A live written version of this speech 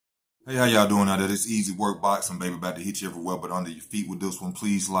Hey, how y'all doing out there? This Easy Work Boxing, baby, about to hit you everywhere but under your feet with this one.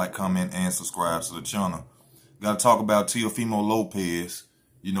 Please like, comment, and subscribe to the channel. Got to talk about Teofimo Lopez.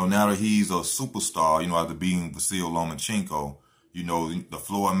 You know, now that he's a superstar, after beating Vasil Lomachenko, the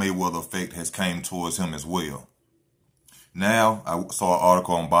Floyd Mayweather effect has came towards him as well. Now, I saw an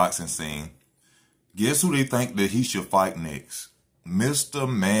article on Boxing Scene. Guess who they think that he should fight next? Mr.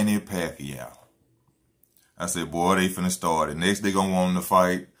 Manny Pacquiao. I said, boy, they finna start it. Next, they gonna want him to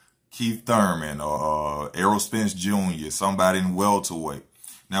fight Keith Thurman or Errol Spence Jr., somebody in welterweight.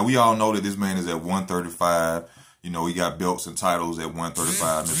 Now, we all know that this man is at 135. He got belts and titles at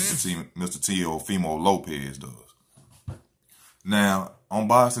 135, Mr. Teofimo Lopez does. Now, on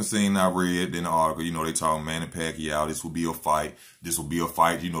Boxing Scene, I read in the article, they talking Manny Pacquiao, this will be a fight. This will be a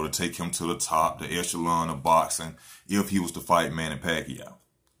fight, to take him to the top, the echelon of boxing, if he was to fight Manny Pacquiao.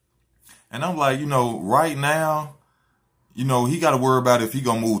 And I'm like, right now, he got to worry about if he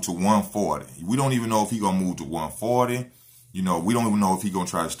going to move to 140. We don't even know if he going to move to 140. We don't even know if he going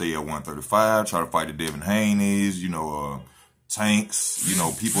to try to stay at 135, try to fight the Devin Haney's, Tanks,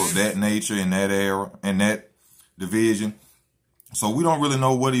 people of that nature in that era, in that division. So we don't really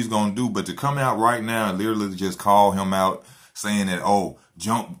know what he's going to do. But to come out right now and literally just call him out saying that, oh,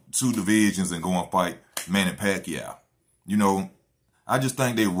 jump 2 divisions and go and fight Manny Pacquiao. I just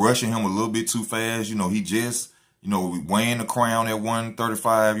think they rushing him a little bit too fast. He just... weighing the crown at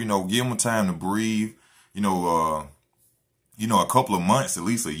 135, give him time to breathe, a couple of months, at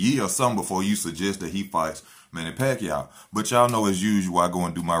least a year or something before you suggest that he fights Manny Pacquiao. But y'all know, as usual, I go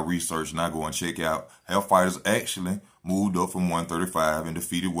and do my research and I go and check out how fighters actually moved up from 135 and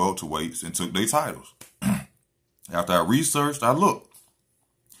defeated welterweights and took their titles. After I researched, I looked.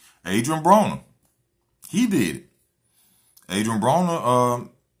 Adrian Broner, he did it. Adrian Broner,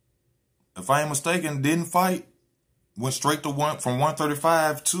 if I ain't mistaken, didn't fight. Went straight to from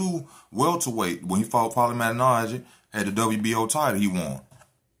 135 to welterweight. When he fought Paulie Malignaggi, had the WBO title, he won.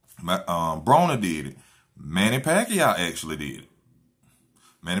 Broner did it. Manny Pacquiao actually did it.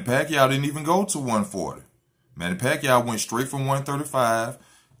 Manny Pacquiao didn't even go to 140. Manny Pacquiao went straight from 135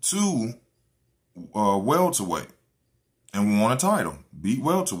 to welterweight and won a title. Beat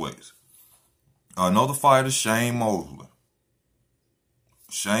welterweights. Another fighter, Shane Mosley.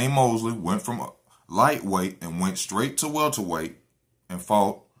 Shane Mosley went from lightweight and went straight to welterweight and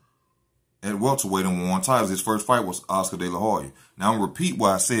fought at welterweight and won titles. His first fight was Oscar De La Hoya. Now, I'm going to repeat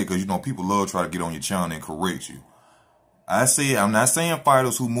what I said because, people love to try to get on your channel and correct you. I said, I'm not saying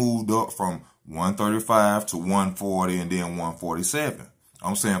fighters who moved up from 135 to 140 and then 147.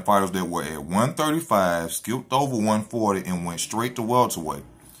 I'm saying fighters that were at 135, skipped over 140 and went straight to welterweight.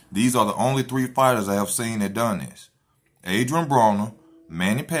 These are the only 3 fighters I have seen that done this. Adrian Broner,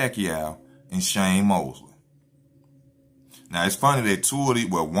 Manny Pacquiao, and Shane Mosley. Now, it's funny that 2 of these,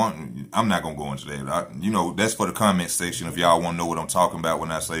 I'm not going to go into that. That's for the comment section if y'all want to know what I'm talking about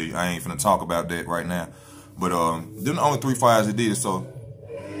when I say I ain't finna talk about that right now. But, they're the only 3 fighters that did it. So,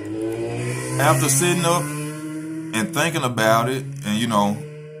 after sitting up and thinking about it, and,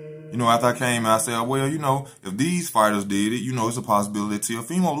 after I came out, I said, well, if these fighters did it, it's a possibility that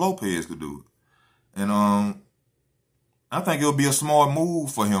Teofimo Lopez could do it. And, I think it'll be a smart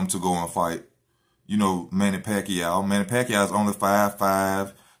move for him to go and fight, Manny Pacquiao. Manny Pacquiao is only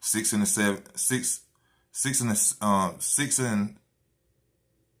 5'5", 6 and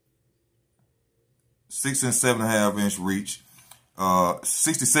 7.5 inch reach,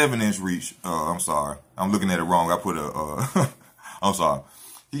 67 inch reach. I'm sorry, I'm looking at it wrong. I put a I'm sorry.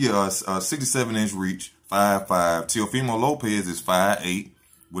 He 67 inch reach, 5'5". Teofimo Lopez is 5'8"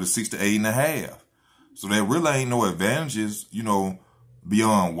 with a 6 to 8.5. So there really ain't no advantages,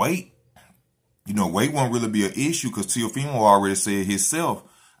 beyond weight. Weight won't really be an issue because Teofimo already said himself,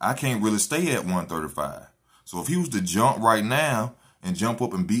 I can't really stay at 135. So if he was to jump right now and jump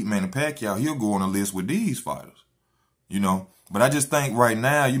up and beat Manny Pacquiao, he'll go on a list with these fighters, But I just think right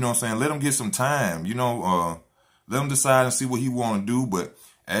now, let him get some time, let him decide and see what he want to do. But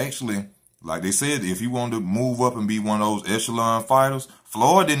actually, like they said, if he wanted to move up and be one of those echelon fighters,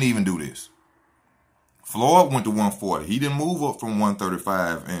 Floyd didn't even do this. Floyd went to 140. He didn't move up from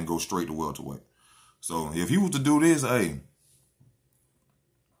 135 and go straight to welterweight. So if he was to do this, hey,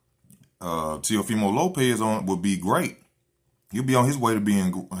 Teofimo Lopez would be great. He'll be on his way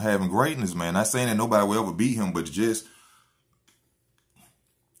to having greatness, man. Not saying that nobody will ever beat him, but just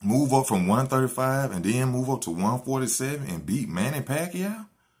move up from 135 and then move up to 147 and beat Manny Pacquiao.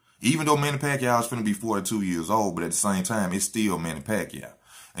 Even though Manny Pacquiao is going to be 42 years old, but at the same time, it's still Manny Pacquiao.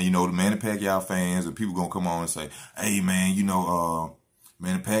 And, the Manny Pacquiao fans and people going to come on and say, hey, man,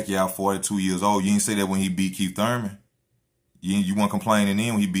 Manny Pacquiao, 42 years old. You didn't say that when he beat Keith Thurman. You weren't complaining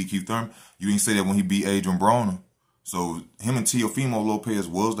then when he beat Keith Thurman. You didn't say that when he beat Adrian Broner. So him and Teofimo Lopez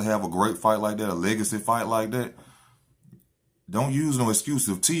was to have a great fight like that, a legacy fight like that. Don't use no excuse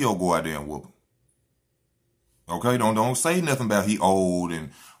if Teo go out there and whoop him. Okay, don't say nothing about he old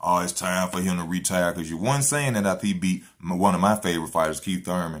and it's time for him to retire, because you wasn't saying that after he beat one of my favorite fighters, Keith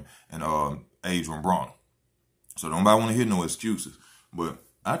Thurman and Adrian Broner. So nobody want to hear no excuses. But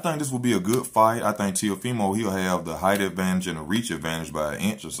I think this will be a good fight. I think Teofimo, he'll have the height advantage and the reach advantage by an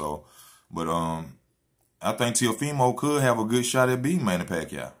inch or so. But I think Teofimo could have a good shot at beating Manny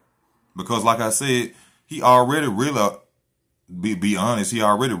Pacquiao. Because like I said, he already really, be honest, he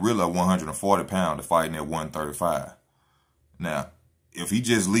already really 140 pounds to fighting at 135. Now, if he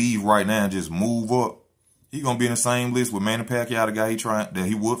just leave right now and just move up, he gonna be in the same list with Manny Pacquiao, the guy that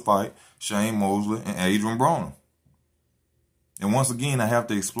he would fight, Shane Mosley, and Adrian Broner. And once again, I have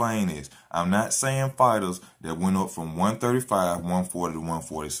to explain this. I'm not saying fighters that went up from 135, 140 to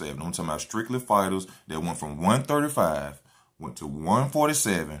 147. I'm talking about strictly fighters that went from 135, went to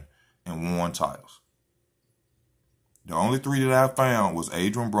 147, and won titles. The only three that I found was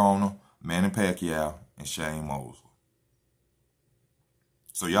Adrian Broner, Manny Pacquiao, and Shane Mosley.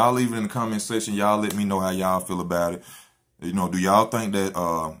 So y'all leave it in the comment section. Y'all let me know how y'all feel about it. You know, do y'all think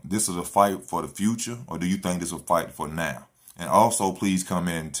that this is a fight for the future, or do you think this is a fight for now? And also, please come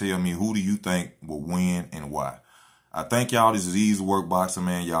in and tell me, who do you think will win and why? I thank y'all. This is Easy Work Boxing,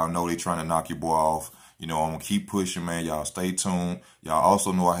 man. Y'all know they trying to knock your boy off. You know, I'm going to keep pushing, man. Y'all stay tuned. Y'all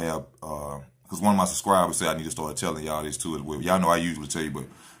also know I have, because one of my subscribers said I need to start telling y'all this too as well. Y'all know I usually tell you,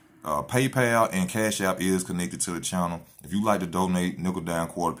 but PayPal and Cash App is connected to the channel. If you like to donate, nickel down,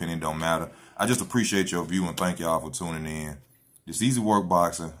 quarter penny, don't matter. I just appreciate your view and thank y'all for tuning in. This Easy Work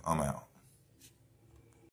Boxing. I'm out.